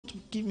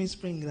Give me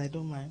springs, I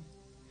don't mind.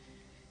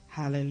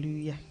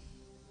 Hallelujah.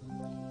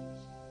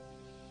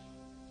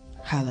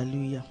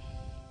 Hallelujah.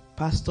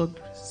 Pastor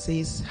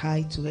says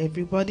hi to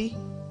everybody.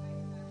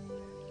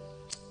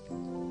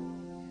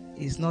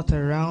 He's not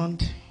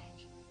around.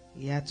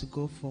 He had to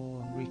go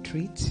for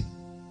retreat.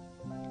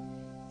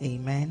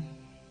 Amen.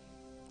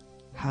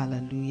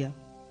 Hallelujah.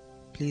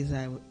 Please,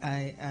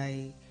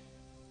 I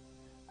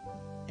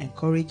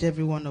encourage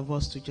every one of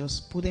us to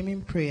just put him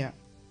in prayer.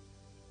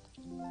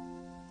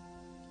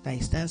 That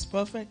he stands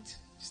perfect,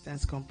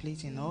 stands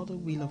complete in all the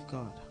will of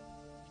God.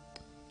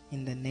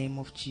 In the name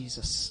of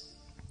Jesus.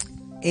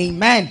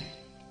 Amen.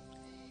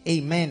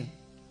 Amen.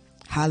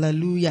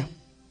 Hallelujah.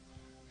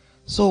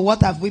 So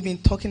what have we been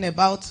talking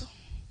about?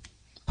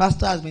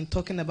 Pastor has been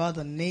talking about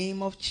the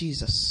name of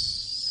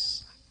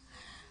Jesus.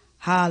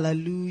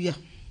 Hallelujah.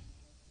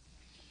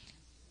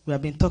 We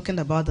have been talking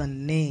about the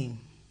name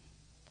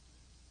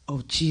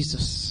of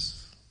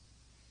Jesus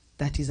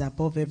that is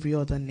above every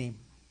other name.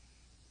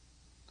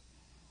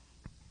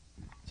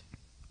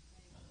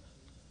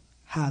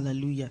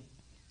 Hallelujah.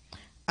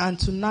 And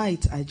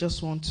tonight I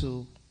just want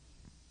to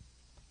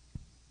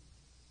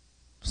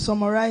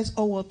summarize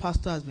all what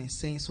Pastor has been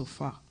saying so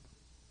far.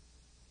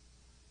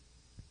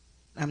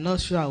 I'm not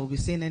sure I will be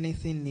saying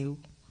anything new,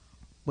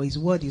 but his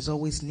word is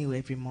always new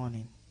every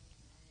morning.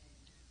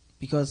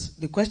 Because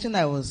the question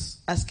I was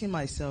asking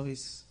myself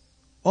is,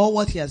 all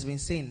what he has been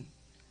saying,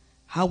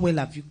 how well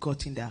have you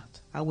gotten that?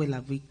 How well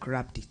have we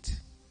grabbed it?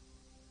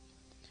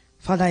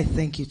 Father, I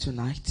thank you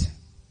tonight.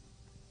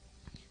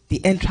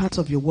 The entrance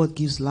of your word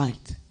gives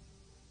light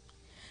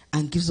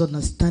and gives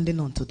understanding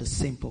unto the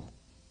simple.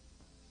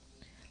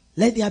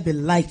 Let there be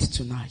light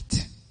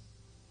tonight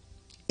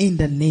in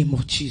the name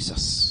of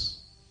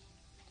Jesus.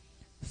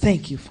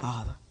 Thank you,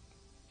 Father.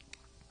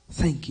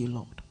 Thank you,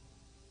 Lord.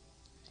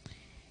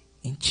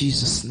 In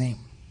Jesus' name.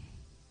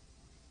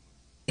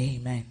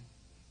 Amen.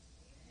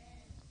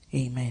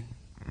 Amen.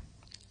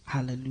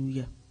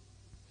 Hallelujah.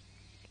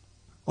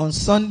 On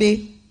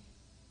Sunday,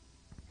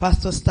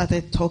 Pastor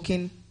started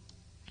talking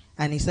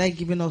and he started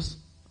giving us,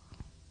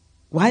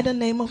 why the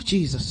name of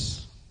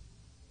Jesus?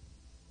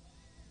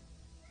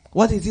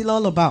 What is it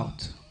all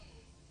about?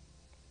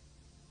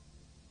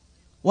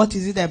 What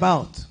is it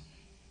about?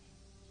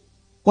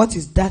 What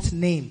is that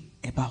name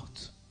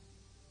about?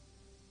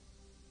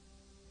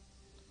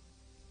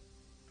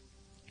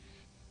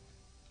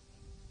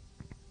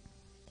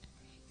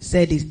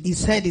 He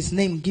said his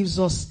name gives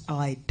us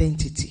our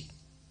identity.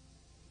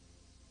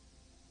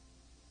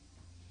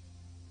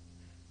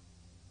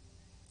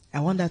 I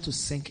want that to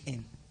sink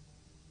in.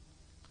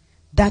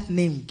 That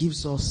name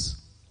gives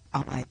us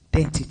our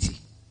identity.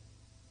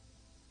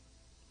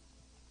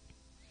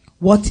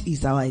 What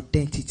is our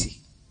identity?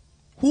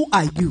 Who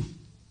are you?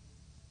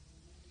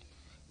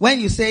 When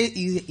you say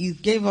he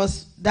gave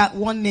us, that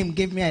one name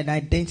gave me an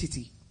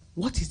identity,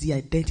 what is the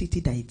identity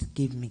that it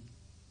gave me?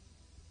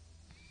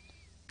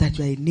 That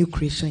you are a new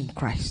creation in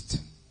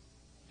Christ.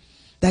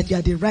 That you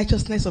are the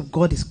righteousness of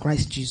God is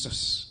Christ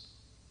Jesus.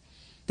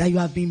 That you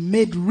have been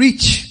made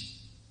rich.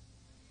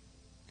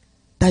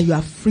 That you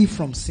are free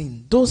from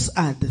sin. Those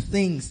are the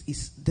things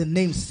is the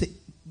name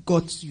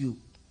got you.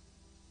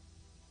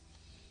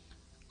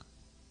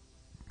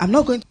 I'm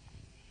not going to,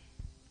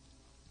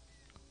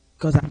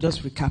 because I'm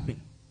just recapping.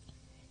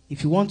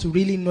 If you want to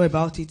really know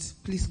about it,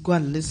 please go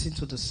and listen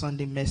to the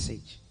Sunday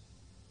message.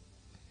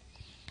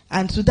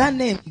 And to that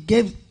name, he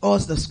gave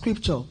us the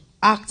scripture,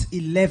 Acts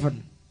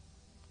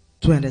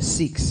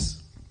 11:26.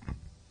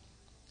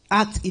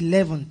 Acts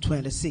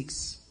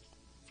 11:26.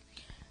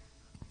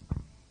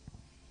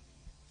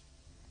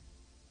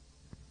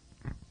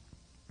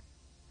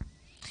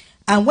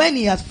 And when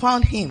he had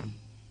found him,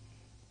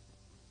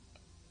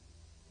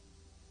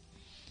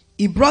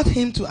 he brought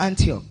him to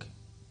Antioch.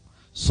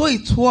 So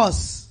it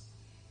was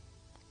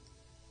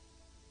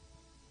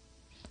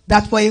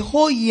that for a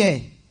whole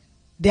year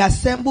they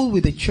assembled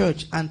with the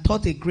church and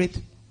taught a great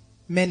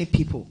many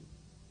people.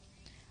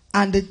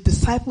 And the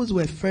disciples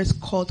were first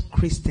called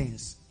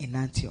Christians in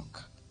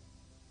Antioch.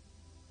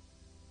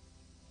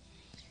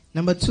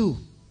 Number 2,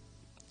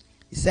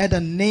 he said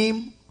the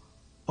name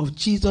of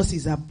Jesus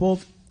is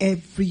above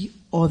every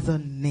other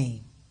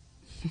name.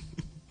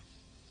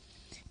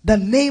 The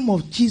name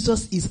of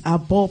Jesus is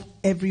above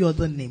every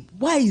other name.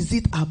 Why is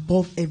it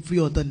above every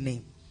other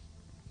name?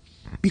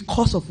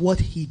 Because of what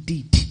he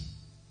did.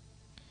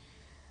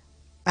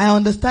 I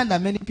understand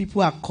that many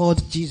people are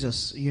called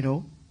Jesus, you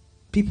know.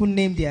 People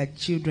name their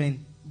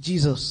children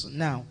Jesus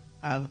now.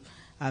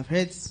 I've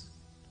heard,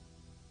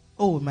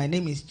 oh, my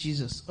name is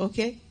Jesus.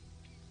 Okay.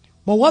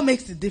 But what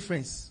makes the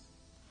difference?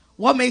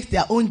 What makes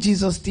their own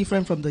Jesus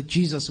different from the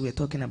Jesus we're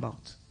talking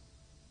about?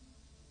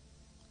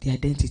 The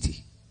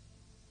identity.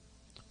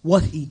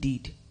 What he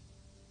did.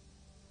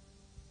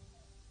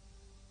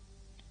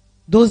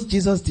 Those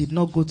Jesus did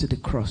not go to the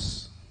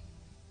cross.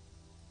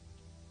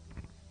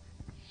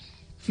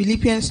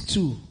 Philippians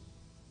 2,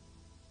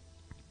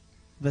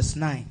 verse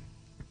 9.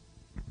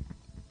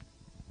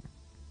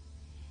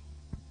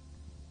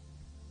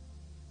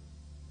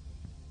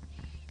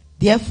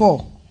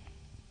 Therefore,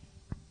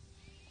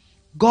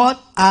 God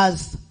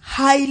has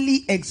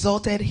highly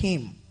exalted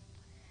him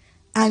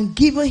and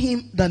given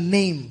him the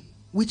name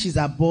which is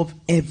above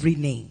every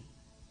name,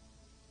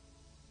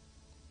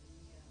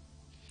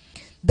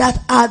 that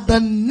at the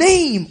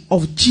name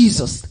of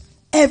Jesus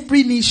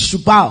every knee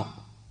should bow,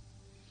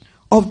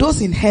 of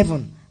those in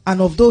heaven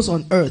and of those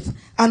on earth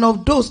and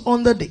of those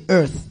under the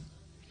earth,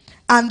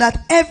 and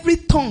that every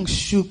tongue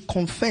should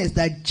confess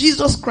that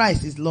Jesus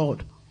Christ is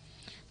Lord,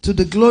 to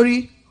the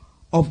glory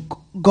of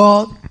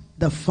God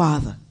the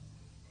Father.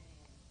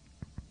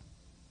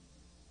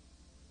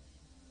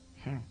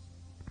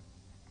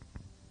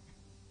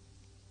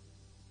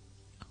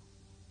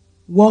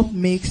 What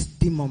makes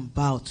demon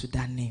bow to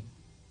that name?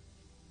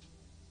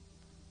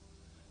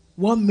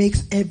 What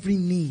makes every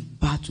knee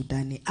bow to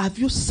that name? Have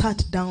you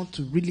sat down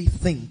to really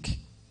think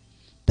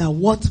that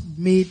what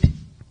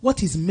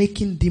is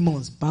making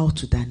demons bow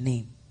to that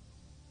name?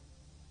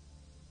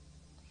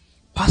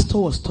 Pastor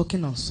was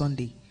talking on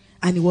Sunday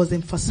and he was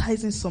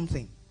emphasizing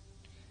something.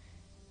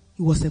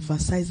 He was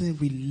emphasizing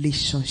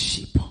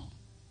relationship.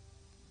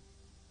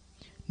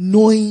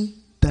 Knowing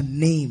the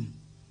name.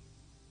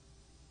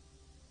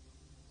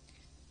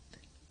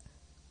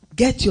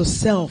 Get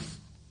yourself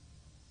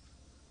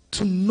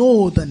to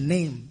know the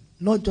name,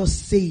 not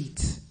just say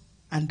it,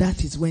 and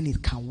that is when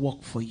it can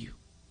work for you.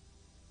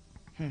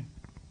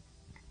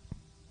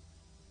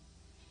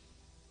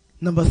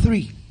 Number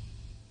 3,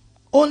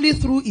 only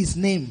through his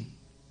name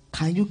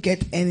can you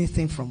get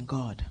anything from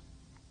God.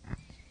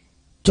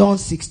 John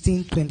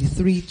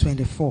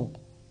 16:23-24.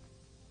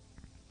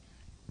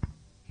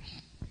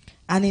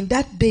 And in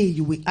that day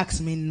you will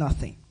ask me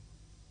nothing.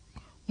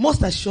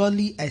 Most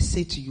assuredly I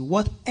say to you,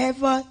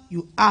 whatever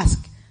you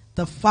ask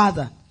the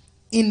Father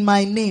in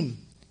my name,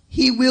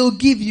 he will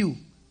give you.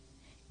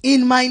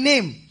 In my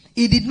name.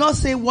 He did not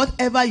say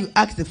whatever you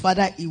ask the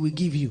Father, he will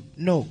give you.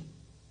 No.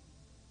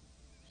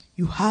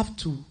 You have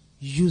to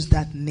use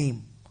that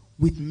name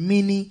with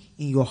meaning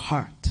in your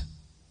heart.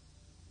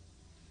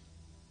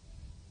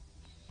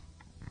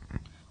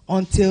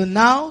 Until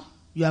now,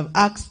 you have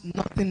asked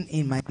nothing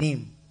in my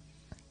name.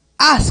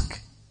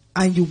 Ask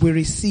and you will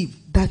receive,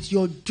 that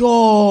your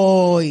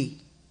joy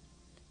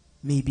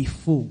may be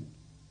full.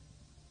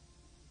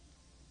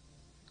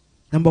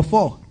 Number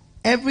 4,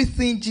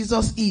 everything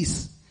Jesus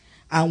is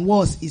and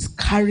was is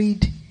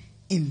carried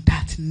in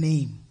that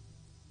name.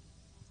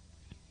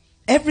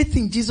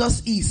 Everything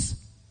Jesus is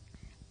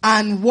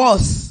and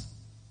was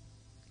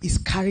is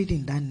carried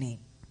in that name.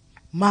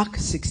 Mark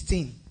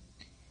 16,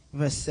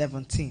 verse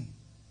 17.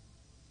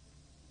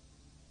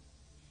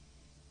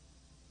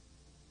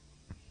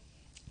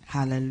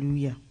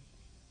 Hallelujah.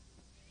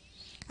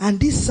 And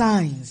these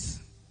signs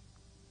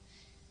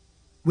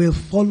will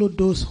follow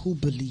those who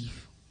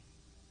believe.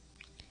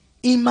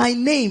 In my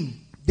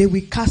name, they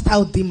will cast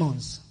out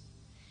demons.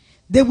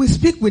 They will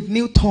speak with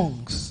new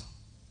tongues.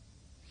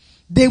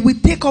 They will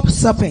take up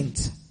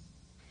serpents.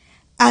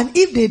 And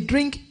if they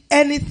drink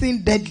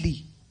anything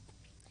deadly,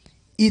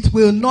 it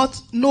will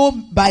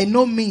by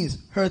no means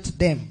hurt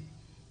them.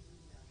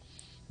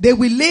 They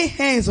will lay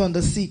hands on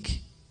the sick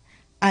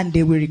and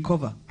they will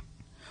recover.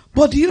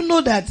 But do you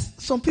know that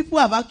some people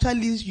have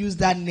actually used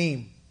that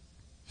name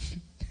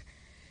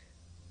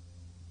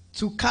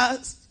to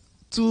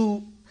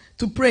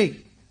pray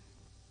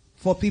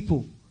for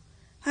people,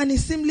 and it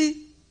simply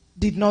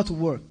did not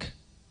work.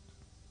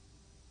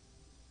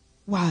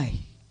 Why?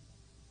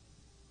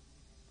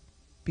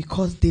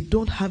 Because they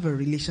don't have a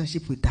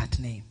relationship with that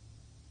name.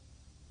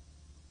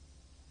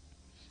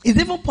 It's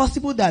even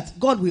possible that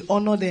God will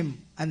honor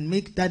them and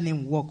make that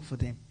name work for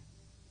them.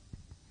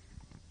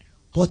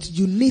 But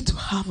you need to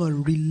have a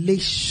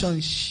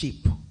relationship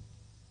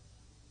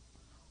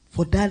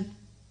for that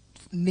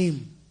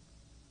name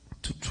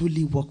to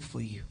truly work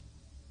for you.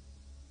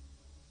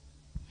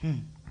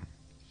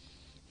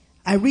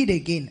 I read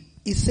again.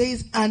 It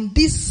says, and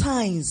these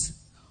signs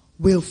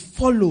will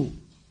follow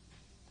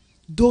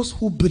those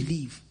who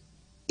believe.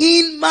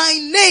 In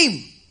my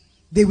name,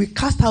 they will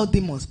cast out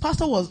demons.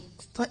 Pastor was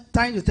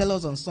trying to tell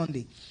us on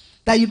Sunday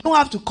that you don't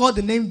have to call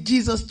the name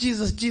Jesus,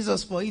 Jesus,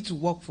 Jesus for it to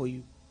work for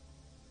you.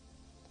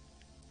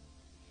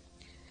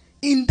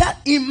 In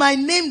my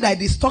name that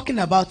he's talking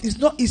about,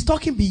 he's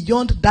talking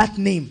beyond that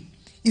name.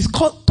 He's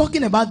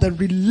talking about the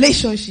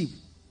relationship.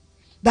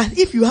 That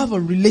if you have a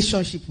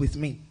relationship with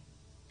me,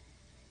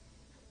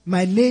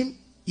 my name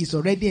is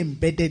already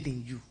embedded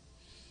in you.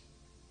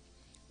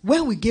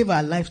 When we gave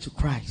our life to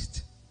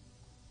Christ,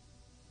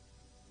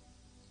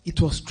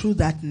 it was through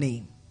that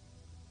name.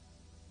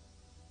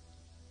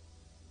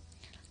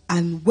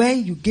 And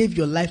when you gave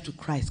your life to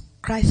Christ,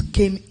 Christ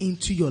came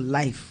into your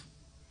life.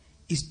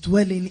 Is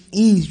dwelling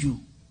in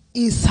you,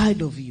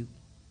 inside of you.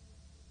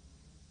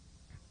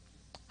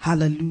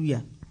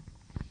 Hallelujah.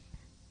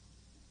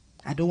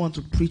 I don't want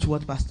to preach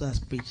what Pastor has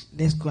preached.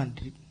 Let's go and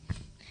do it.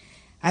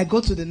 I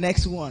go to the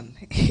next one.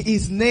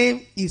 His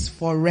name is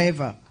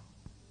forever.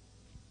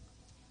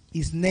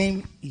 His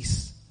name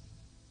is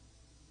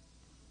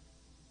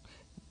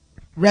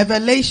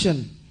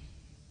Revelation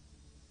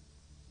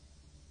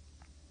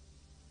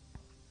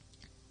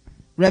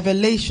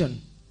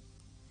Revelation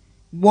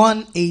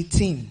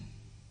 1:18.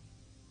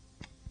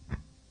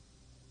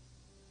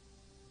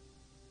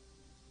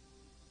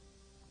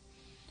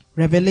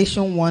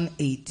 Revelation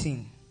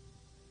 1:18.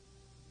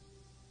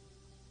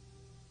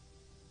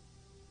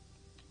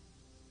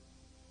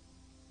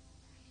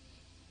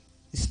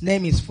 His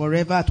name is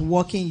forever at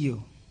work in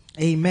you.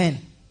 Amen.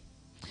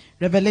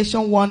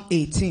 Revelation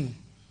 1:18.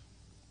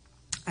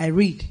 I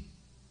read.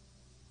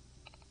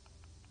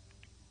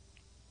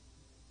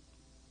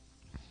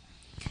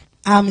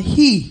 I'm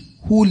he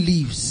who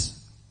lives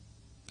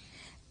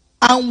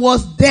and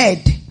was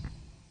dead,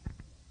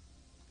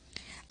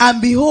 and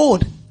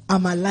behold,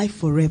 I'm alive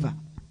forever.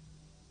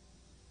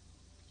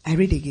 I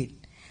read again.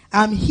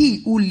 I'm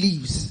he who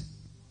lives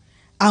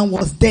and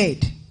was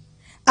dead,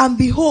 and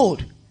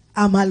behold,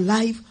 I'm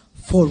alive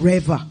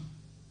forever.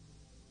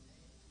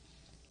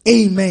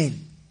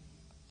 Amen.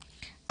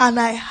 And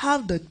I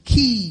have the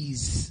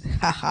keys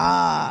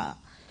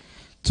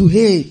to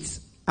hate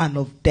and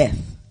of death.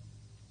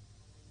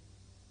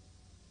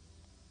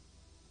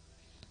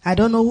 I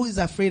don't know who is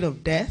afraid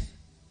of death,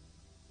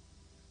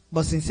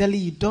 but sincerely,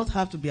 you don't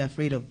have to be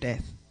afraid of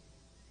death.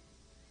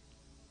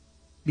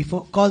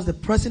 Because the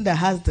person that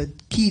has the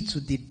key to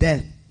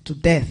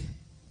death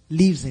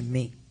lives in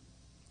me,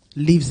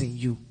 lives in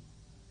you.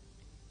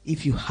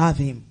 If you have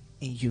him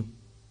in you.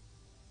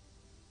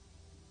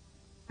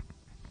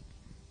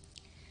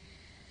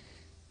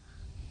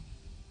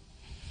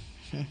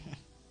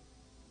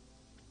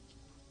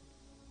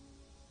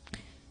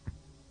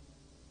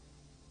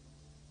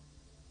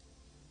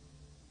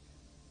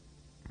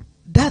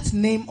 That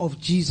name of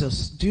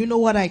Jesus, do you know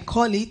what I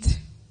call it?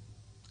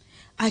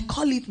 I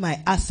call it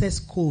my access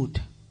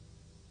code.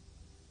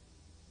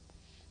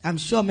 I'm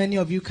sure many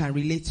of you can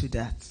relate to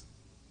that.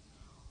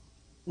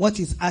 What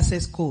is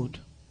access code?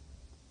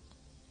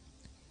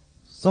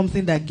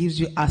 Something that gives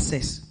you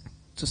access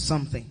to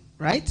something,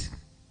 right?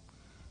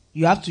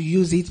 You have to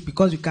use it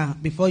because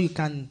before you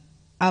can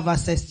have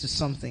access to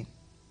something.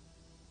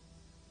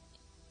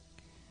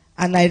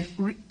 And I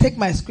take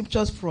my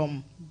scriptures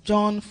from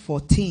John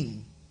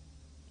 14,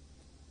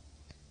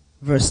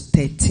 verse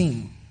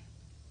 13.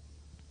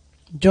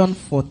 John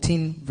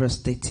 14, verse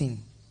 13.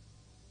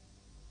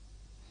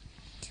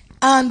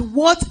 And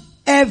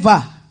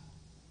whatever.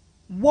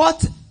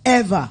 What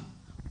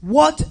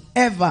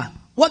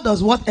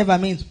does whatever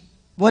mean?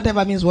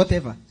 Whatever means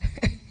whatever.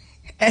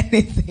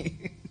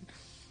 Anything.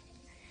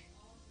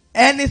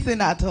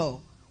 Anything at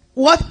all.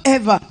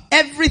 Whatever.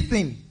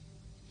 Everything.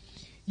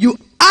 You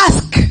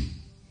ask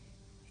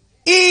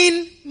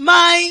in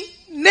my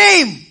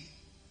name,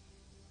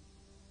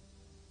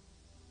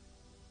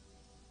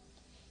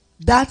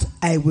 that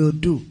I will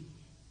do,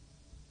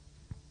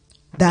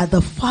 that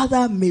the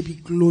Father may be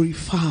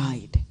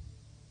glorified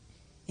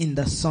in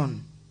the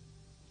Son.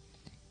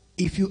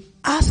 If you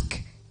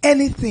ask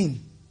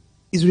anything,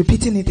 is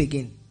repeating it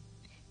again,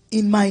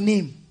 in my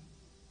name,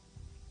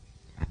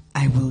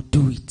 I will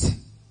do it.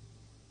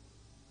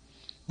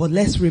 But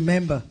let's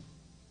remember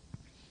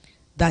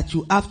that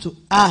you have to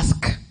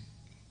ask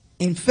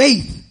in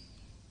faith.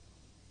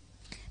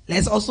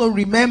 Let's also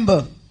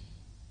remember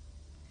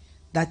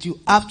that you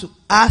have to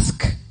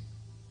ask,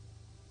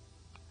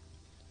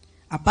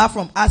 apart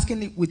from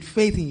asking it with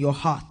faith in your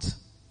heart,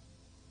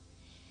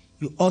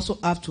 you also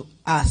have to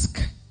ask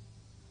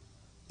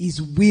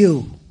His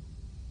will.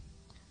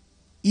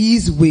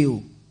 His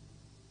will.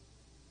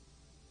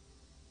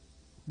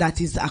 That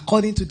is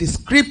according to the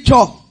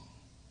scripture.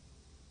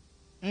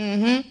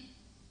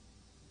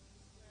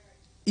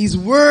 His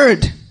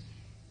word.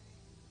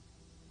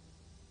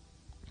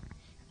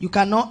 You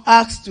cannot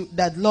ask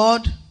that,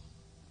 Lord,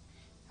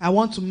 I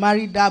want to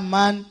marry that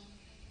man,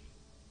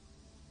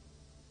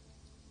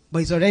 but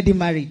he's already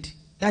married.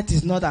 That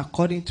is not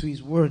according to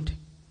his word.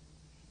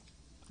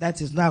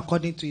 That is not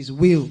according to his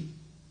will.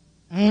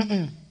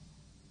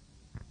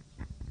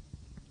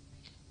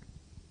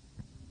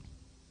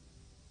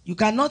 You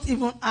cannot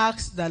even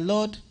ask the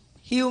Lord,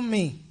 heal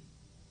me,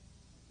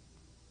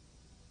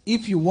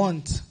 if you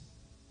want.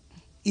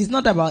 It's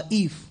not about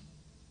if.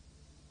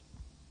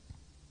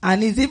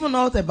 And it's even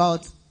not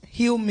about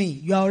heal me.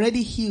 You are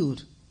already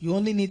healed. You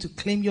only need to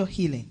claim your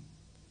healing.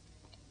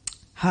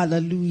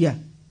 Hallelujah.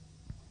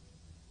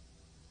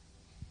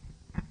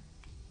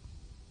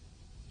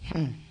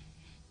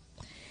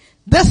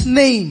 This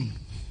name,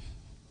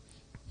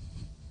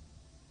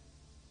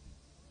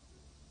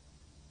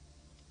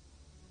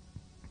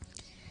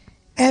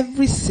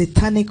 every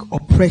satanic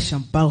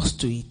oppression bows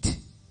to it.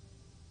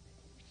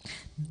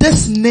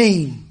 This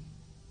name,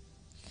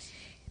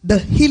 the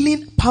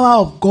healing power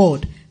of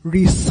God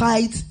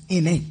resides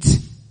in it.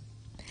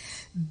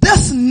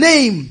 This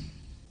name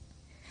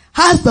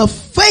has the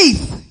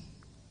faith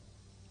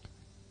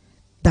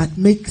that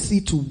makes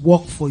it to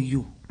work for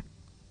you.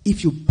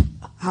 If you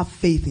have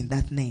faith in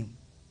that name,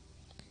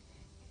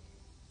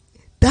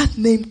 that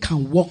name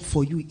can work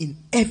for you in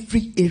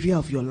every area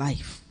of your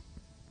life.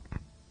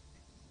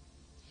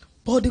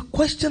 But the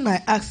question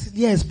I ask,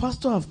 yes,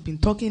 Pastor, I've been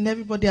talking,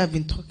 everybody have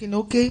been talking,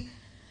 okay,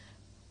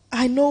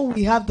 I know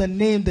we have the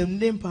name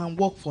can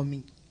work for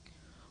me.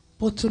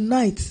 But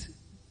tonight,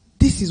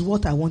 this is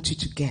what I want you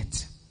to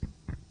get.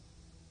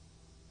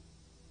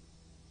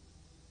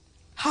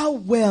 How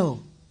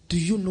well do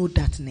you know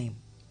that name?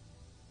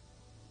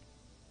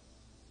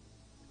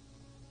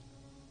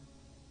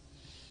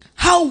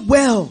 How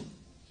well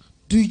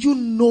do you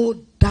know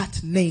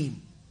that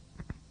name?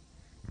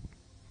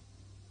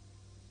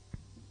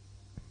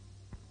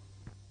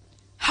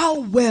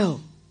 How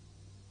well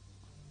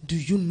do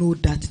you know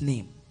that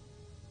name?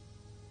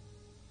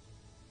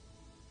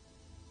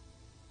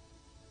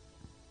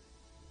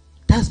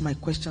 That's my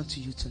question to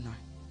you tonight.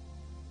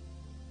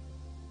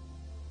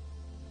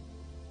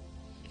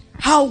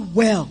 How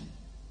well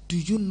do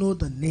you know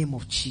the name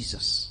of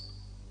Jesus?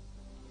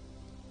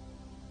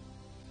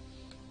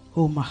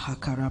 Oh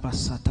mahakaraba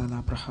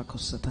satala brahako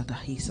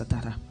satadahi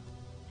satara.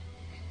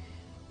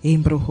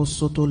 Imbro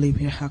soto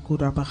libre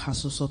hakuraba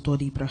hasusoto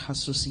libra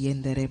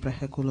hasusiendere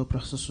brahakulo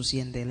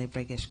brasusiendele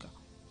bregeshka.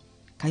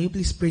 Can you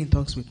please pray in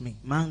tongues with me?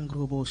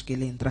 Mangrobosh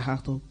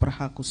kelendrahato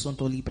brahaku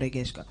sonto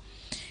libregeshka.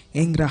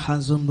 Engra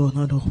hazundo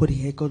no hori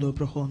hekolo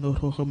broho no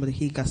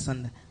homrihika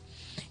sanda.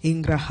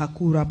 Ingra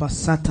hakura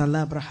basata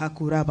labra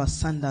hakura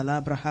basanda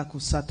labra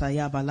hakusata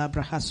yaba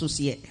labra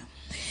hasusie.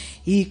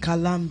 I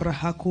kalambra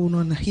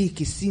hakuno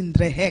hiki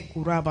sindre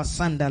hekura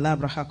basanda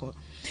labra hako.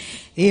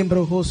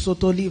 Embro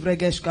hosoto livre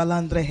gesh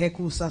kalandre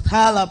hekusat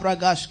hala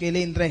bragash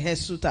kelendre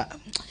hesuta.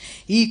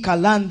 I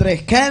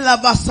kalandre kela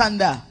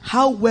basanda.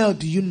 How well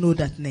do you know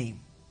that name?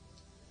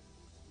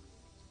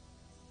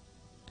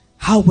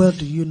 How well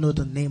do you know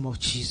the name of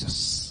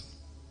Jesus?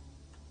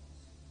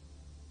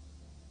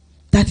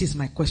 That is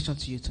my question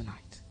to you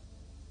tonight.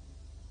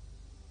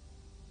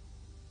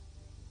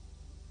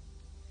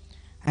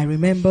 I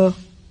remember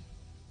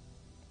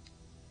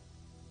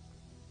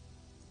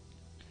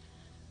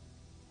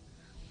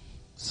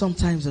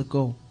sometimes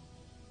ago,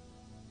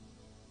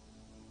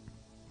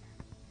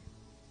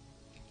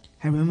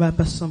 I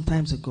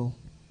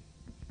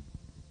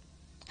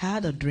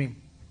had a dream.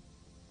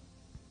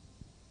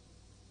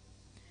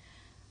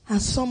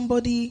 And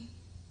somebody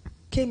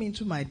came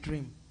into my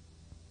dream.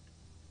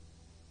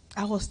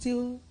 I was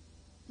still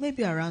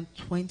maybe around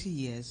 20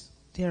 years,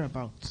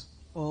 thereabout,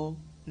 or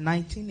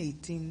 19,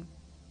 18,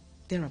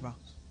 thereabout.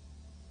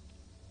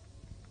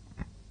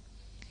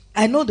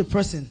 I know the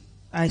person.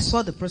 I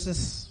saw the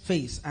person's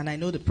face, and I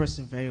know the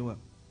person very well.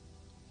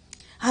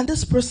 And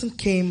this person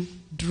came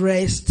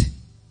dressed,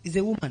 is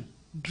a woman,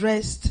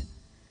 dressed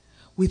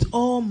with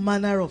all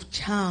manner of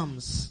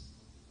charms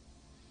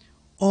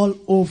all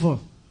over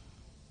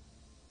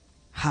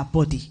her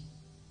body,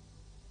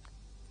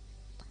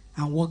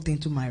 and walked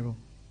into my room.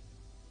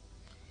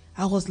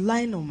 I was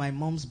lying on my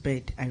mom's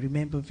bed, I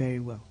remember very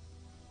well.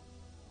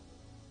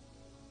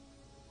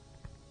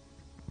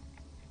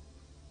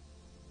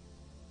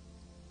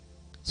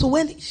 So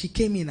when she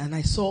came in and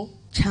I saw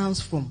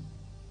charms from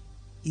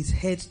his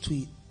head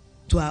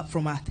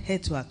from her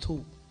head to her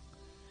toe,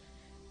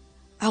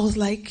 I was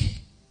like,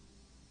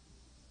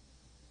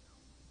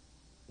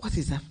 what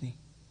is happening?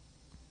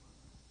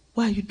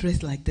 Why are you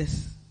dressed like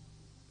this?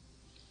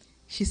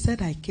 She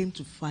said, I came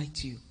to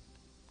fight you.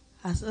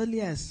 As early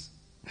as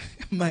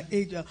my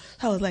age,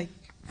 I was like,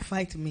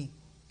 fight me.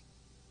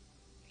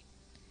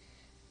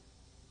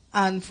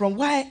 And from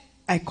where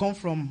I come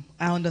from,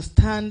 I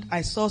understand,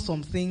 I saw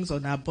some things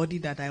on her body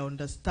that I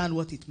understand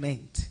what it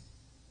meant.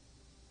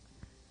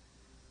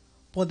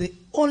 But the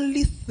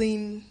only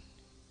thing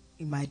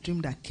in my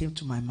dream that came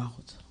to my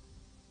mouth,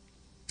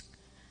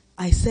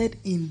 I said,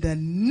 in the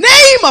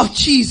name of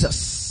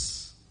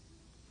Jesus,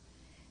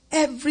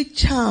 every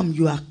charm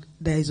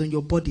that is on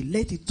your body,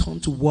 let it turn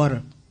to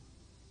water.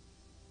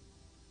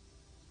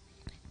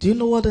 Do you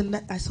know what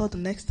I saw the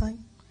next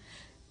time?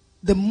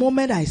 The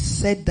moment I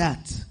said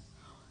that,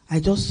 I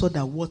just saw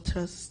that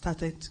water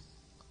started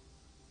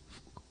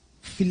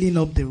filling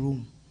up the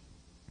room.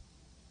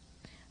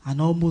 And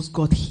almost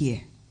got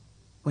here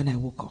when I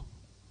woke up.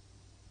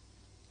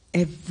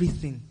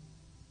 Everything,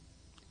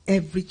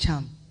 every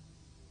charm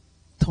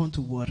turned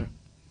to water.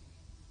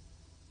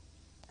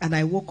 And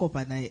I woke up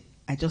and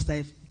I just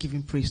started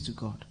giving praise to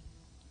God.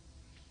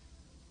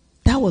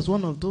 That was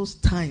one of those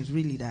times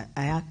really that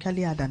I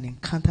actually had an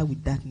encounter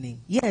with that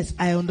name. Yes,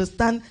 I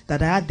understand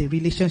that I had the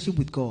relationship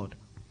with God.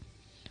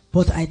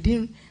 But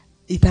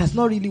it has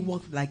not really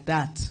worked like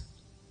that.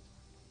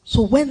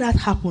 So when that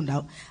happened,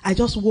 I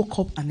just woke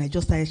up and I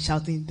just started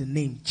shouting the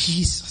name,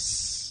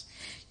 Jesus,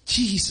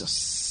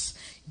 Jesus,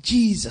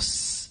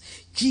 Jesus,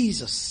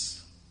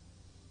 Jesus.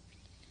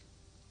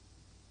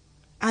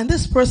 And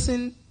this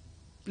person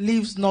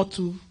lives not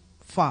too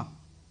far.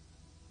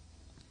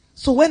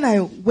 So when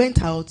I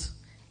went out,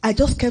 I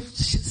just kept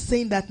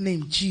saying that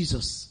name,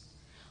 Jesus.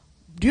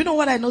 Do you know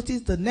what I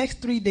noticed? The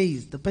next 3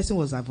 days, the person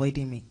was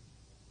avoiding me.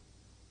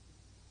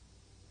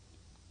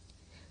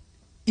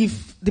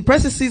 If the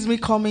person sees me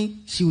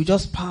coming, she will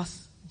just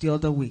pass the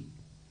other way.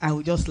 I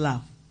will just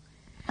laugh.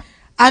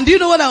 And do you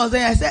know what I was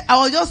saying? I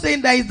was just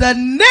saying that is the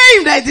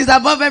name that is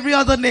above every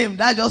other name.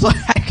 That's just what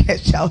I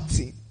kept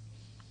shouting.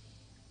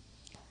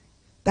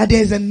 That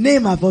there is a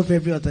name above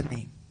every other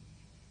name.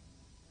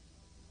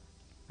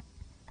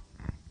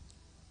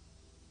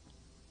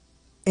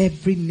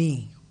 Every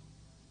knee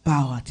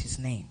bow at his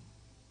name.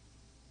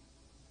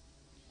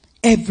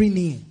 Every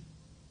knee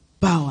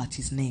bow at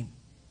his name.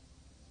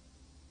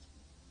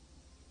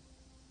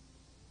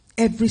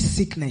 Every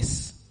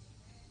sickness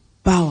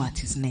bow at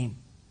his name.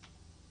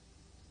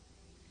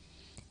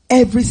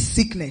 Every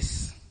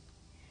sickness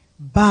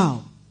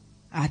bow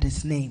at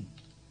his name.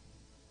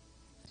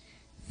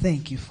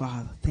 Thank you,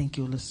 Father. Thank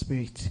you, Holy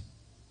Spirit.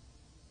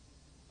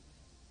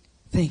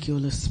 Thank you,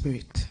 Holy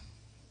Spirit.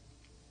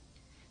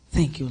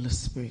 Thank you, Holy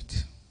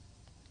Spirit.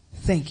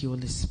 Thank you,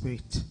 Holy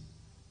Spirit.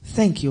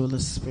 Thank you, Holy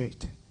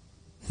Spirit.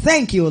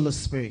 Thank you, Holy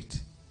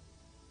Spirit.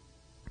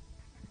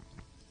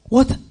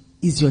 What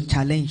is your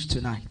challenge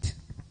tonight?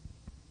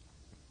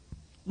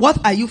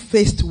 What are you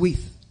faced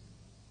with?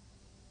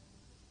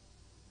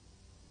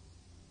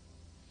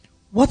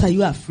 What are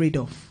you afraid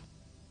of?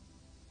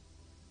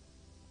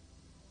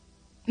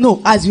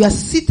 No, as you are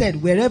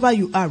seated wherever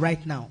you are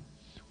right now,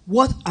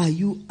 what are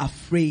you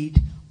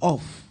afraid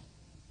of?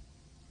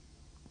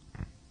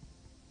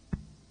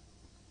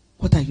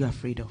 What are you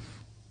afraid of?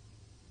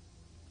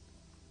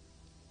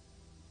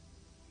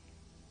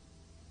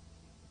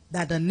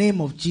 That the name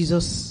of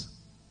Jesus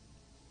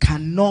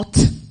cannot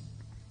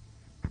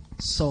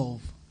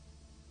solve.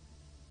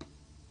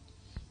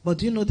 But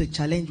do you know the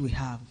challenge we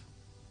have?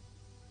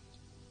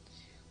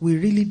 We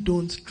really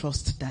don't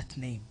trust that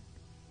name.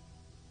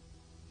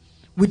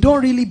 We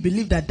don't really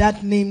believe that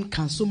that name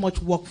can so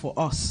much work for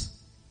us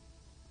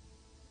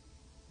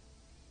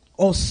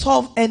or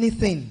solve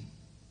anything.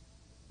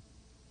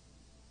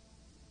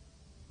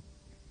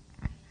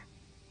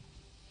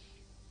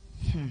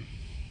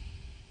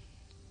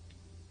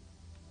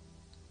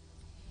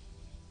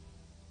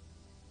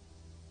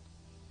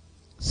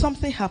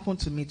 Something happened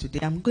to me today.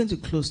 I'm going to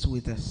close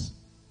with this.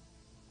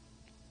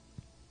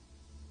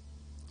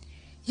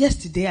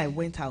 Yesterday I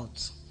went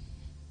out.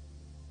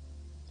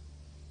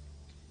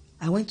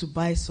 I went to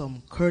buy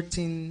some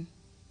curtain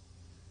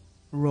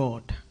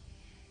rod.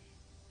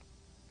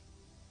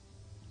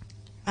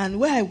 And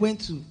where I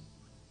went to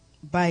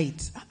buy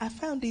it, I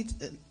found it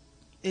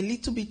a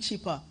little bit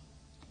cheaper.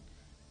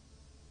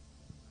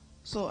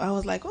 So I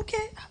was like,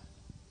 okay.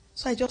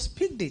 So I just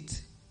picked it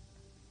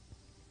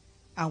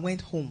and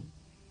went home.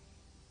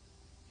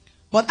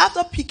 But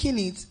after picking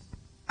it,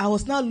 I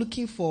was now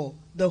looking for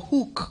the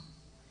hook.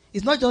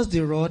 It's not just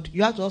the rod.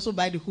 You have to also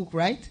buy the hook,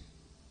 right?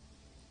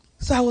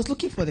 So I was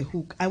looking for the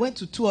hook. I went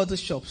to 2 other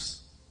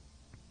shops.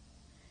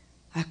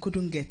 I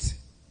couldn't get.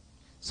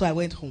 So I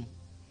went home.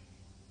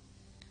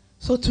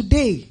 So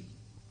today,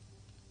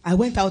 I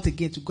went out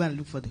again to go and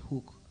look for the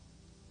hook.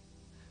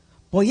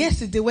 But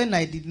yesterday when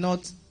I did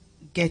not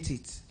get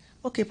it,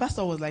 okay,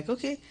 Pastor was like,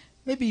 okay,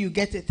 maybe you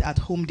get it at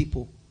Home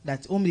Depot.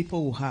 That Home Depot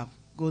will have.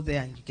 Go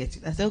there and you get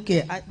it. I said,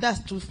 okay, that's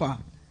too far.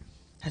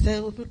 I said,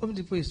 Home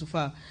Depot is too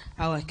far.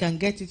 I can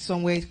get it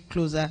somewhere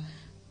closer.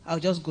 I'll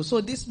just go.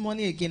 So this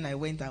morning again, I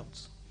went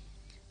out.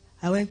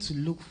 I went to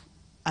look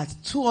at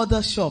 2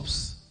 other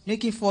shops,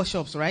 making 4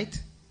 shops,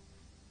 right?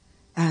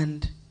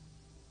 And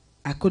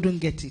I couldn't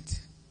get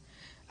it.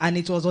 And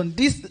it was on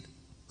this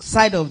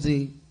side of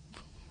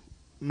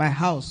my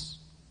house.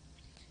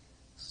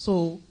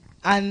 So,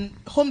 and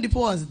Home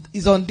Depot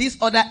is on this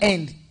other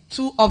end,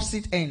 2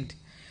 opposite end.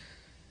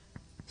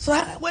 So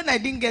when I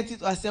didn't get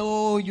it, I said,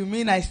 oh, you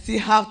mean I still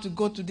have to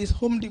go to this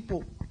Home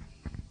Depot?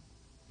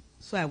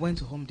 So I went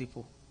to Home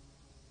Depot.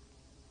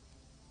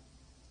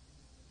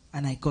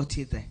 And I got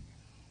it there.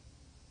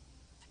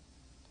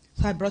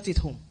 So I brought it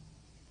home.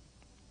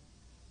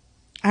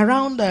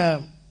 Around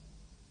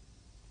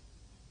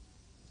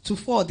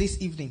 2:04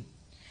 this evening,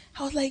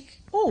 I was like,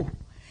 oh,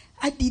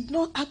 I did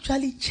not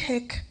actually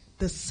check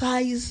the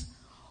size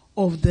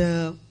of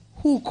the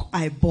hook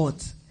I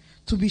bought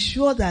to be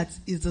sure that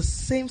it's the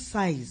same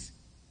size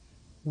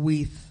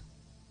with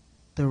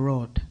the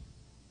rod.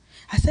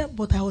 I said,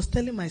 but I was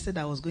telling myself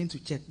I was going to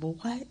check. But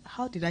why?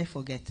 How did I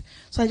forget?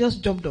 So I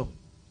just jumped up.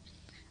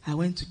 I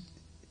went to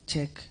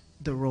check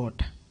the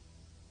rod.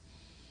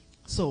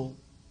 So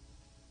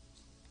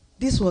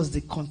this was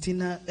the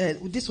container.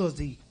 This was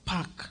the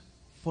pack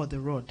for the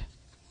rod.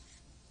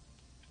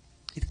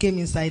 It came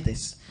inside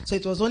this. So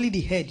it was only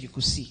the head you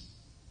could see.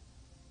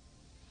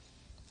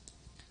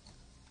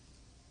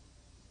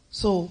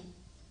 So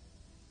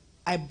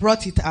I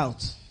brought it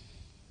out.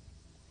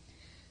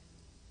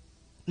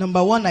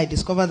 Number 1, I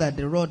discovered that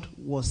the rod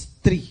was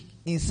 3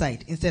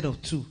 inside instead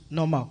of 2,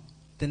 normal.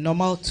 The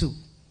normal 2.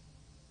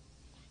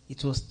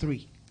 It was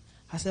 3.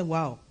 I said,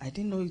 wow, I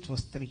didn't know it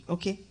was 3.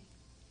 Okay.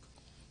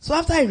 So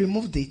after I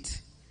removed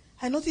it,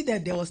 I noticed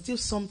that there was still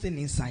something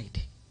inside.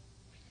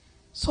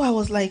 So I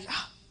was like,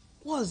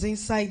 what's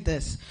inside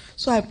this?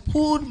 So I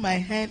pulled my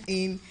hand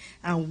in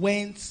and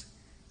went.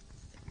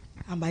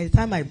 And by the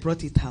time I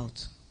brought it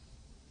out,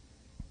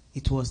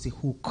 it was the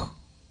hook.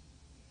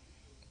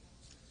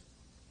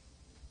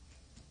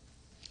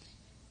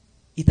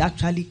 It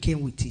actually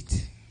came with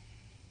it.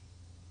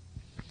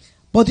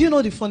 But do you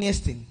know the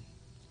funniest thing?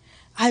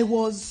 I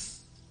was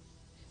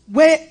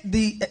where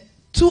the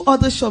two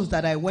other shops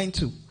that I went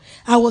to,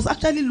 I was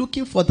actually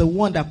looking for the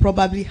one that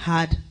probably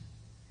had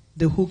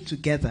the hook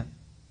together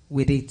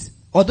with it.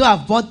 Although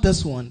I've bought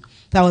this one,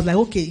 I was like,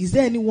 okay, is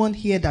there anyone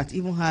here that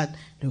even had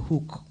the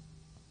hook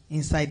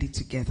inside it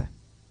together?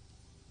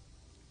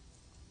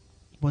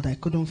 But I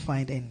couldn't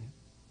find any.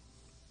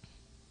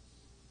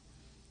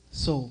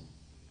 So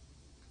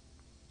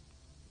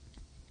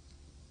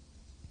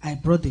I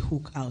brought the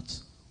hook out.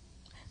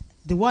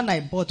 The one I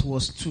bought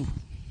was 2.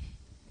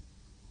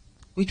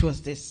 Which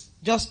was this?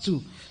 Just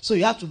 2. So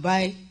you have to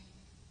buy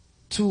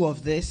 2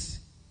 of this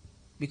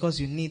because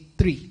you need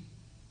 3.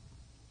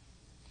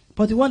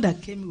 But the one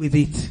that came with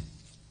it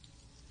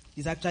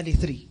is actually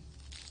 3.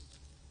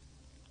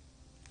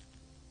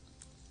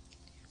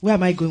 Where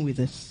am I going with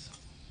this?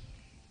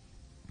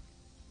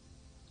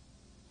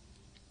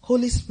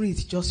 Holy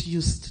Spirit just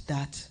used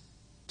that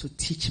to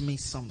teach me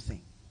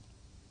something.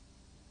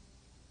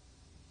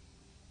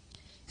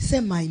 He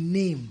said, my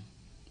name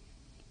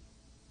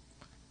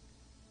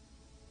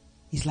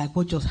is like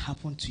what just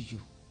happened to you.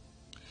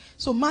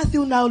 So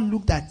Matthew now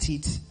looked at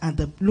it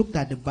and looked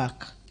at the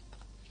back.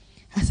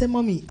 I said,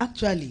 Mommy,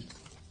 actually,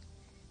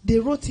 they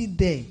wrote it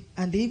there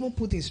and they even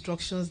put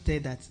instructions there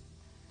that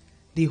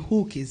the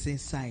hook is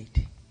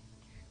inside.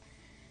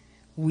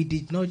 We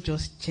did not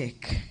just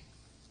check.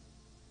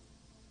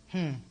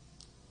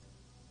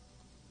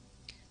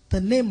 The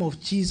name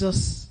of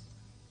Jesus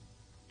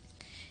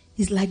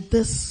is like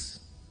this,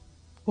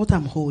 what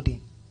I'm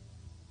holding.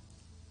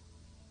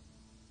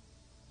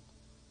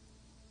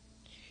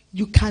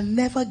 You can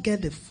never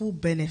get the full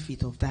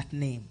benefit of that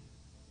name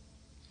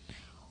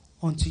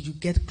until you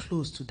get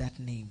close to that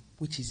name,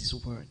 which is His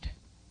word.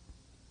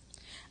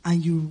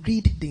 And you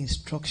read the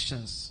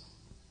instructions.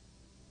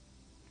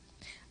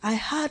 I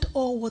had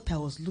all what I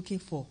was looking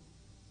for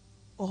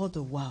all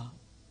the while.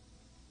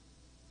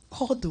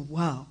 All the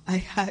while, I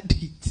had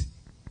it.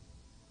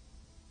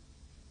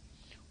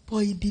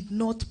 But it did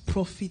not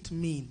profit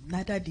me,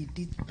 neither did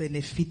it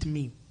benefit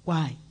me.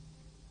 Why?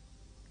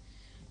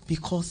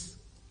 Because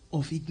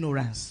of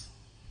ignorance.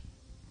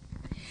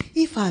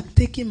 If I had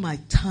taken my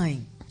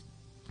time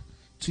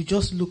to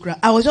just look around,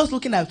 I was just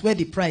looking at where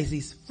the price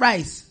is.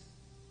 Price.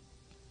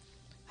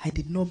 I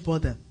did not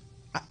bother.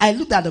 I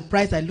looked at the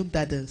price, I looked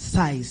at the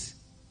size.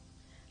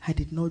 I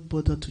did not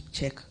bother to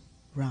check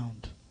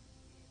round.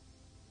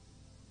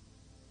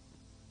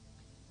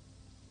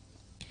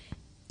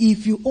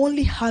 If you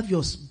only have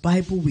your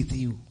Bible with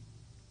you,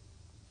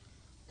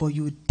 but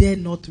you dare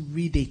not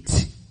read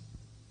it,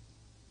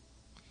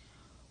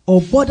 or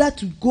bother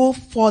to go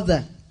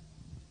further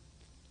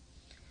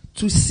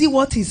to see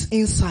what is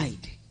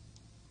inside,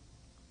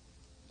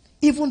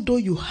 even though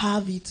you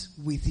have it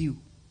with you,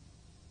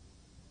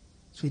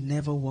 it will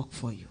never work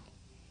for you.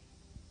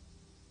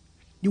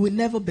 You will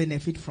never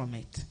benefit from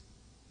it.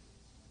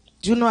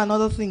 Do you know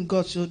another thing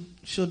God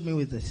showed me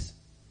with this?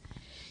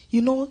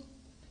 You know,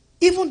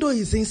 even though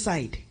it's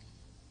inside,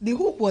 the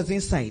hook was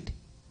inside,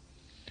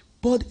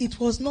 but it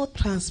was not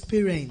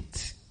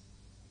transparent.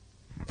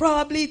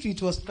 Probably if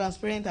it was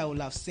transparent, I would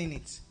have seen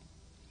it.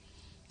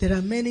 There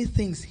are many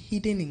things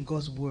hidden in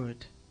God's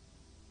word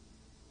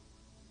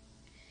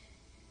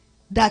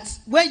that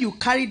when you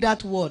carry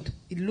that word,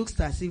 it looks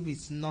as if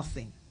it's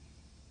nothing.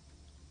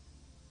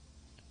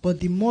 But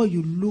the more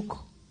you look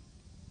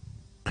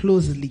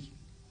closely,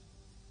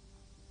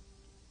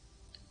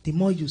 the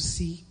more you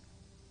see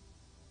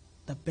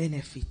the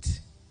benefit.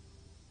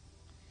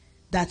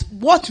 That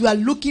what you are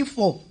looking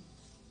for,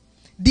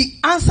 the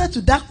answer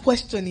to that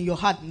question in your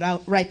heart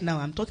now, right now,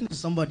 I'm talking to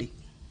somebody.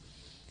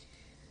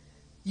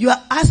 You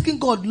are asking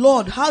God,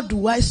 Lord, how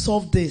do I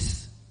solve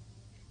this?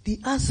 The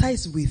answer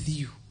is with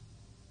you.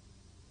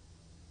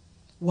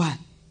 Why?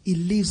 It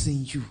lives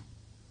in you.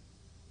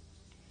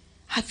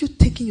 Have you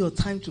taken your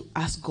time to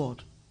ask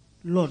God,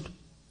 Lord,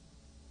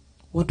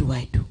 what do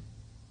I do?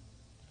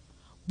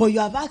 But you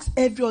have asked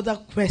every other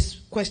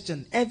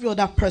question, every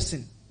other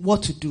person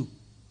what to do.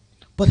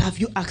 But have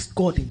you asked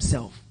God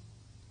Himself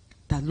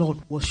that, Lord,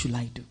 what should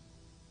I do?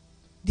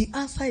 The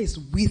answer is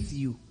with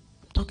you.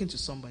 I'm talking to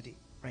somebody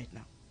right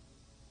now.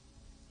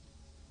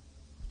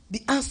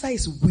 The answer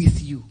is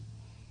with you.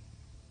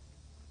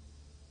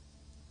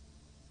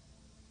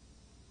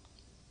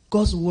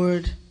 God's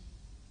word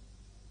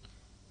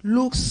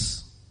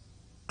looks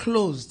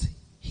closed,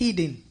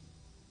 hidden.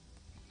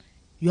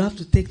 You have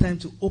to take time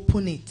to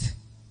open it.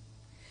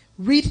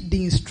 Read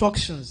the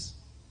instructions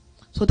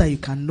so that you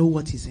can know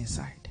what is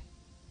inside.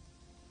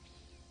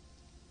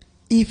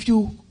 If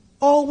you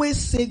always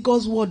say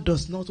God's word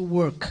does not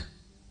work,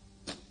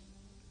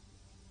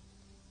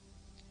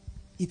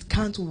 it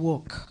can't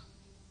work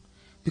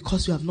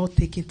because you have not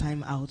taken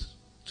time out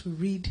to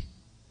read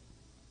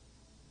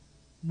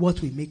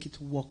what will make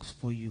it work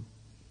for you.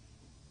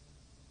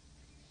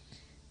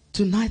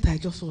 Tonight I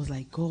just was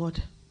like,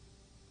 God,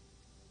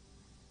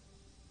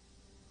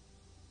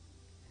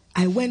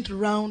 I went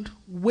around,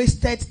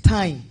 wasted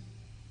time.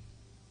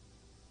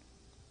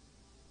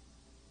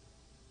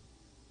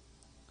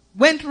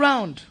 Went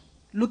round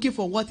looking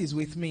for what is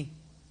with me.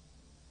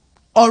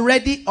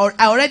 already, or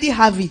I already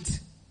have it.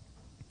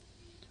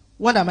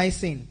 What am I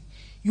saying?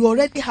 You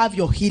already have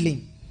your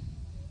healing.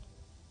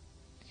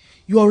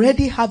 You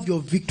already have your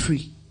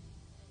victory.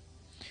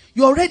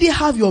 You already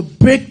have your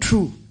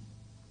breakthrough.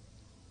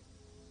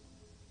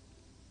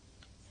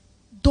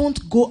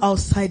 Don't go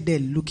outside there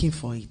looking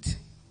for it.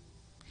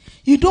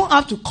 You don't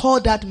have to call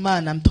that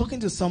man, I'm talking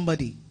to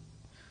somebody,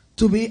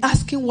 to be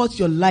asking what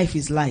your life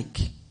is like.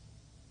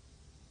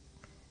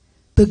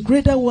 The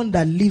greater one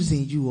that lives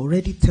in you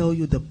already tell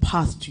you the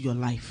path to your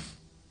life.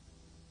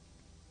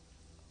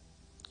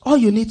 All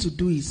you need to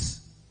do is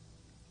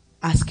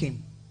ask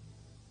him.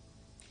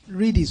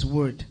 Read his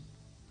word.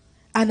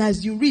 And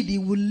as you read, he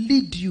will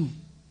lead you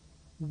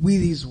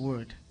with his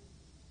word.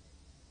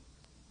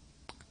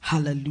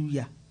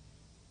 Hallelujah.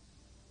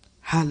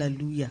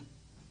 Hallelujah.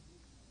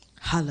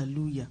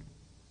 Hallelujah.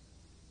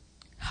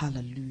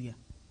 Hallelujah.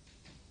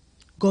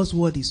 God's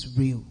word is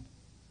real.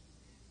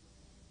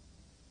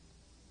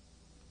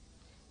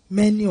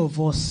 Many of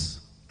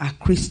us are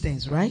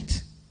Christians,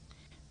 right?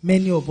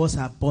 Many of us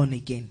are born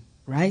again,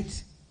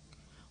 right?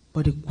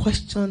 But the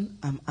question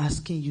I'm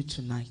asking you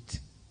tonight,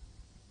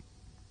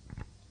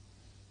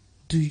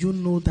 do you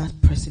know that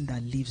person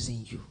that lives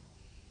in you?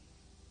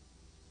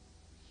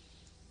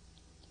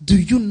 Do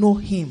you know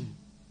him?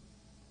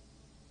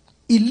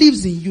 He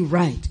lives in you,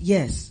 right?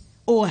 Yes.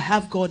 Oh, I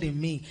have God in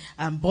me.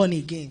 I'm born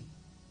again.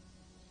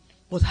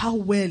 But how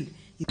well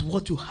is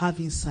what you have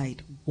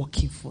inside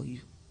working for you?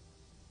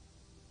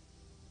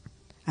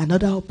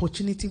 Another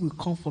opportunity will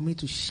come for me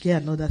to share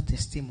another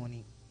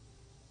testimony.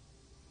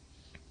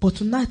 But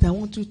tonight I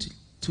want you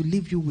to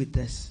leave you with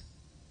this.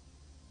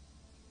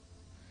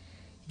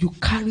 You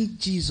carry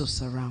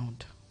Jesus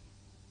around.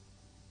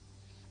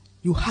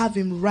 You have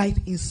him right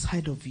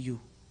inside of you.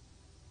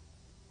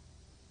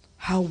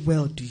 How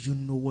well do you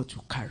know what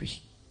you carry?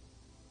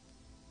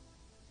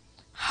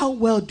 How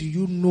well do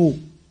you know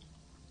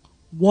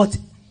what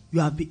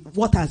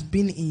has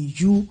been in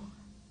you,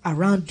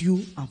 around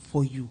you, and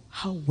for you?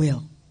 How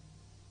well?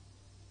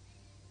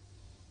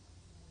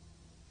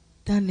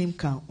 That name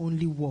can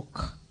only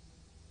work,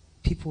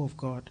 people of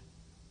God,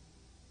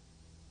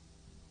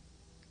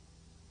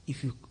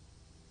 if you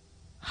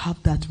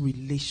have that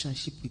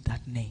relationship with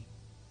that name.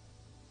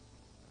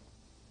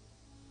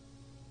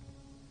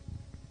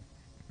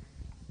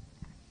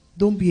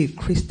 Don't be a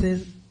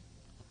Christian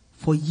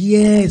for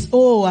years.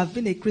 Oh, I've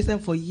been a Christian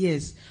for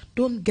years.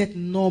 Don't get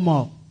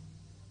normal,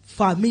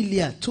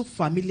 familiar, too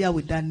familiar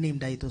with that name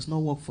that it does not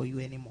work for you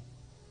anymore.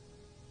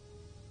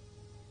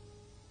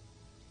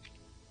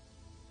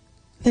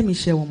 Let me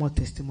share one more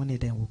testimony,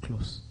 then we'll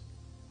close.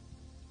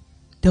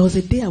 There was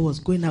a day I was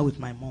going out with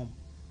my mom.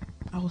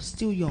 I was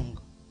still young.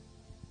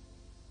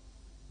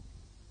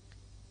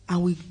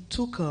 And we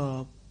took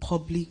a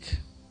public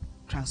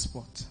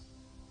transport.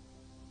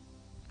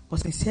 But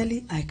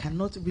sincerely, I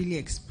cannot really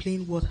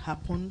explain what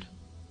happened.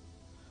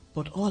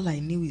 But all I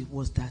knew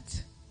was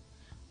that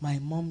my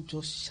mom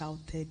just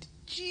shouted,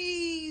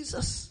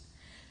 Jesus!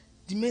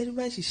 The minute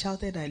when she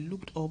shouted, I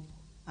looked up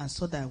and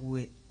saw that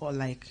we were all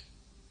like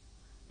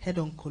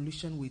head-on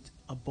collision with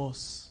a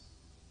bus.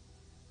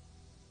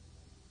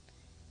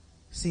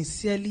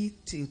 Sincerely,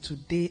 till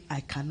today,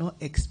 I cannot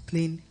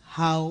explain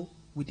how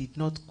we did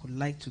not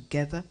collide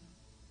together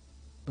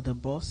with the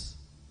bus.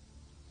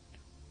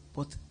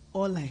 But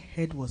all I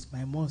heard was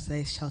my mom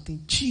say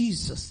shouting,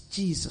 Jesus,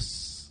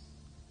 Jesus.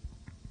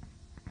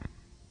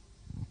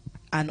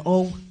 And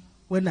all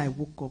when I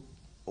woke up,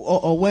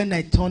 or when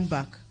I turned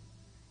back,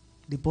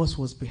 the bus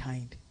was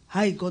behind.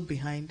 How it got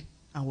behind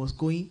and was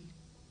going,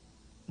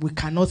 we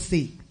cannot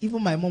say.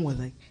 Even my mom was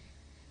like,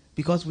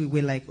 because we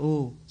were like,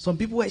 oh, some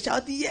people were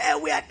shouting, yeah,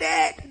 we are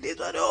dead. This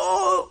one,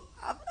 oh,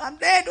 I'm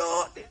dead.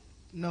 Oh.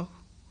 No,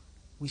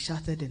 we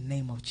shouted the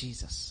name of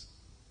Jesus.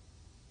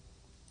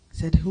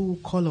 Said, who will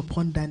call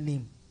upon that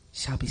name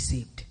shall be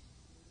saved.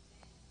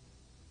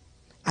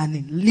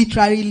 And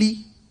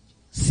literally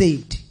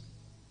saved.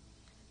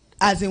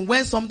 As in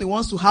when something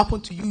wants to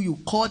happen to you, you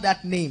call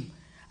that name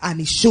and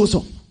it shows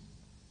up.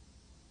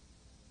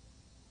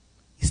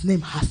 His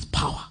name has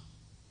power.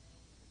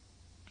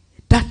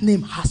 That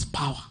name has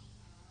power.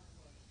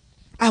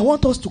 I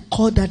want us to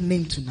call that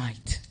name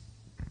tonight.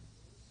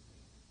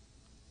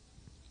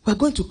 We're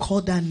going to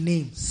call that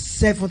name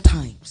 7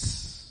 times.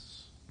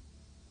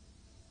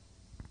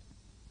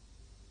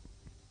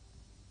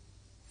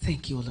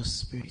 Thank you, Holy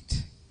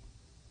Spirit.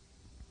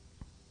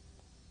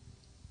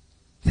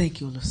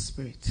 Thank you, Holy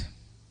Spirit.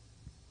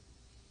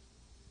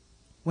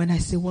 When I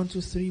say 1,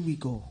 2, 3, we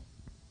go.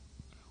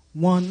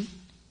 1,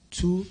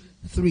 2,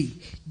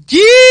 3.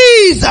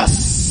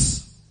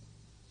 Jesus!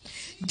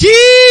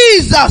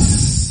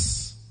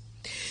 Jesus!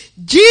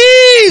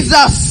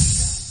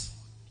 Jesus!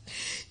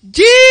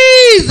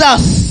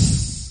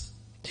 Jesus!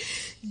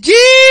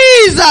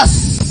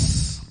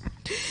 Jesus!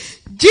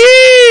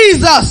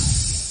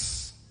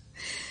 Jesus!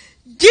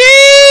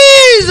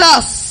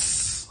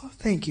 Jesus!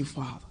 Thank you,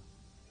 Father.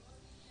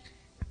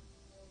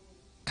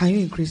 Can you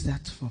increase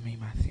that for me,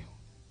 Matthew?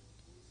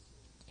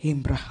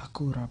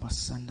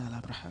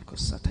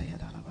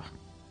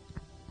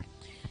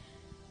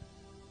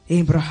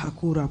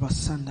 Imbrahakura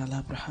basanda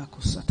la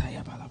brahaku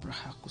sataya bala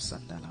brahaku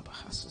sanda la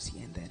bahasus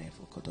yendere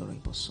fokodoro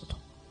ibosoto.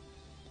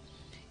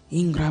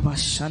 Ingraba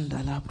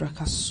shanda la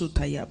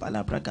brakasutaya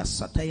bala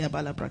brakasataya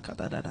bala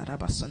brakadada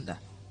rabasanda.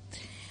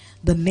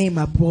 The name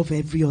above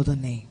every other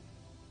name.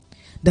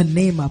 The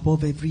name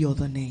above every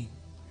other name.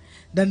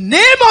 The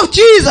name of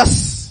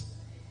Jesus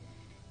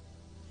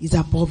is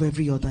above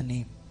every other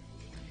name.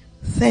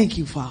 Thank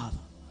you, Father.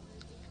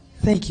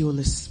 Thank you,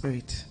 Holy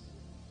Spirit.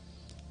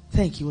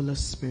 Thank you, Holy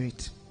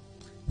Spirit.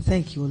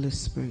 Thank you, Holy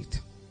Spirit.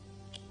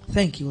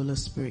 Thank you, Holy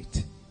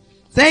Spirit.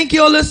 Thank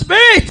you, Holy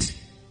Spirit.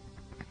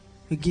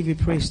 We give you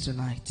praise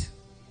tonight.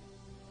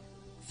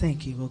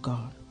 Thank you, O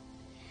God.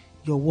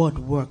 Your word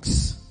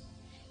works.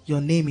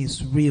 Your name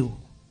is real.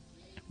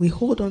 We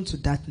hold on to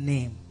that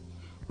name.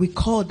 We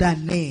call that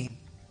name,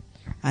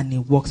 and it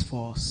works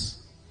for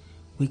us.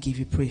 We give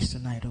you praise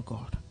tonight, O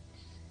God.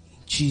 In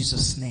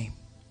Jesus' name.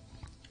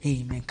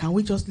 Amen. Can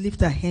we just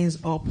lift our hands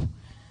up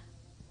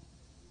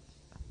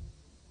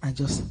and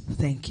just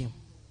thank him?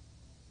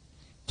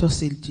 Just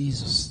say,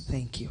 Jesus,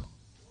 thank you.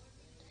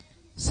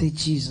 Say,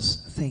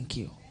 Jesus, thank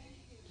you.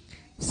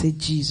 Say,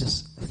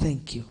 Jesus,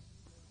 thank you.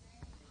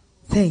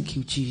 Thank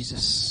you,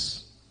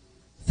 Jesus.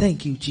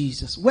 Thank you,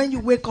 Jesus. When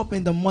you wake up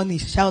in the morning,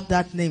 shout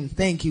that name.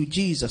 Thank you,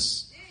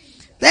 Jesus.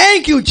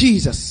 Thank you,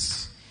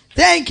 Jesus.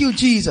 Thank you,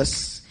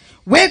 Jesus.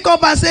 Wake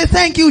up and say,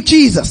 thank you,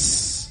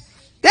 Jesus.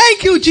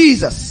 Thank you,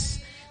 Jesus.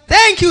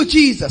 Thank you,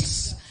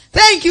 Jesus.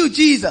 Thank you,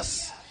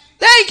 Jesus.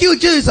 Thank you,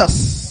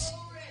 Jesus.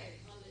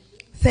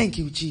 Thank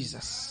you,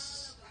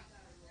 Jesus.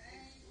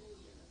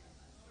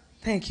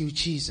 Thank you,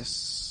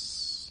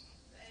 Jesus.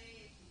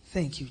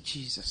 Thank you,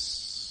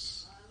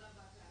 Jesus.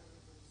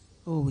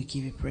 Oh, we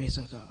give you praise,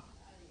 oh God.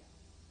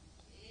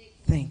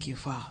 Thank you,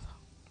 Father.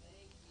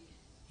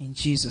 In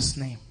Jesus'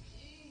 name.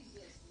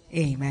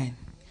 Amen.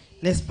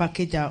 Let's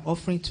package our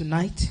offering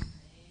tonight.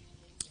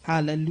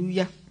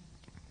 Hallelujah.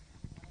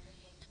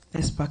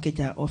 Let's package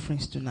our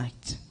offerings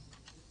tonight.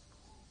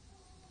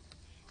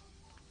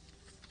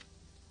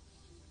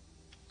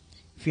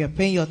 If you are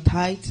paying your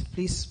tithe,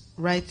 please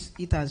write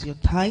it as your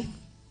tithe.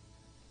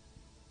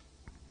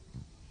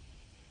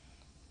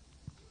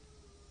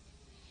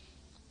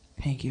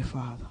 Thank you,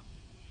 Father.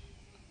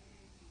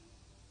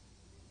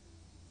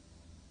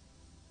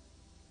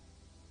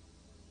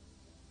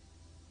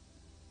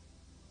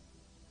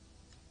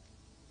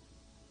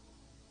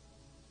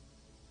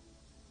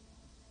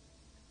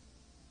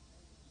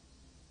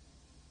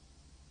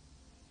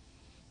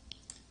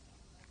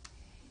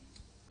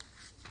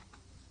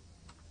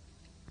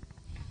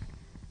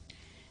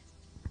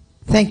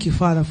 Thank you,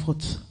 Father, for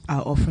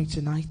our offering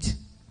tonight.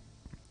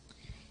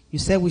 You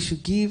said we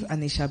should give,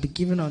 and it shall be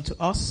given unto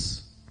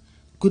us.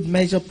 Good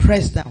measure,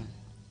 pressed down,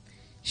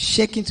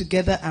 shaking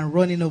together and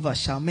running over,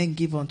 shall men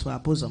give unto our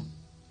bosom.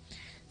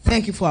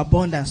 Thank you for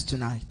abundance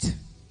tonight.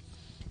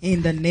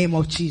 In the name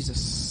of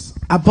Jesus.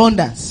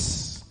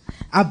 Abundance.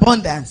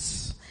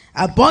 Abundance.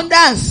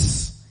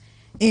 Abundance.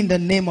 In the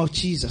name of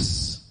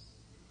Jesus.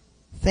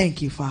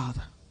 Thank you,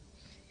 Father.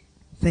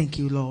 Thank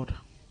you, Lord.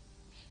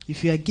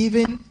 If you are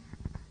giving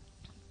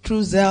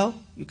through Zelle,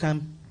 you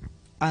can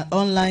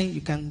online,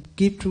 you can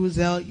give through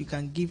Zelle, you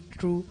can give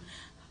through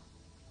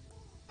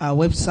our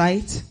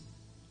website.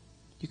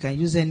 You can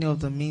use any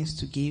of the means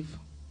to give.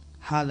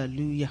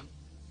 Hallelujah.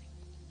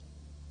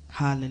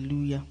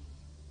 Hallelujah.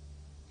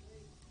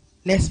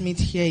 Let's meet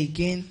here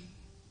again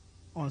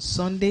on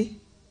Sunday,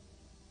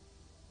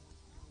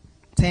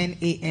 10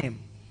 a.m.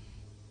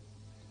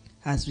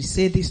 as we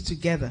say this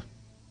together.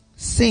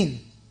 Sin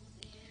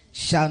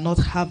shall not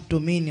have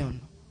dominion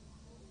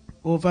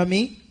over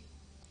me,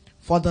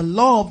 for the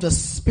law of the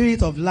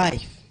Spirit of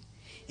life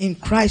in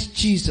Christ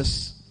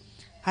Jesus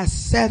has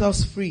set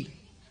us free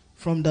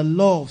from the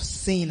law of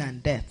sin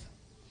and death.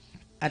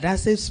 And that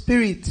same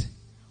Spirit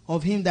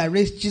of him that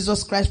raised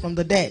Jesus Christ from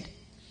the dead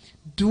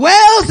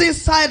dwells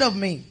inside of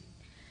me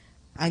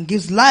and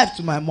gives life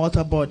to my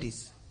mortal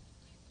bodies,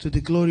 to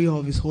the glory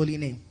of his holy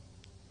name.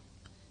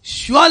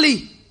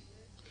 Surely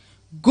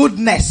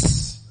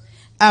goodness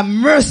and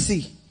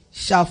mercy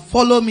shall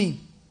follow me,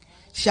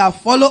 shall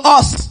follow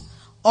us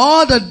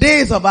all the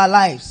days of our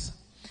lives,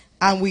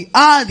 and we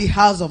are the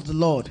house of the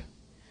Lord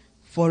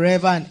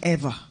forever and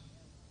ever.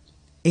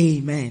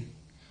 Amen.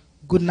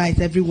 Good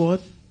night, everyone.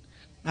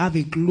 Have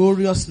a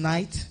glorious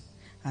night,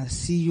 and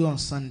see you on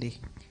Sunday.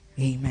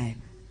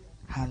 Amen.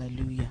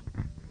 Hallelujah.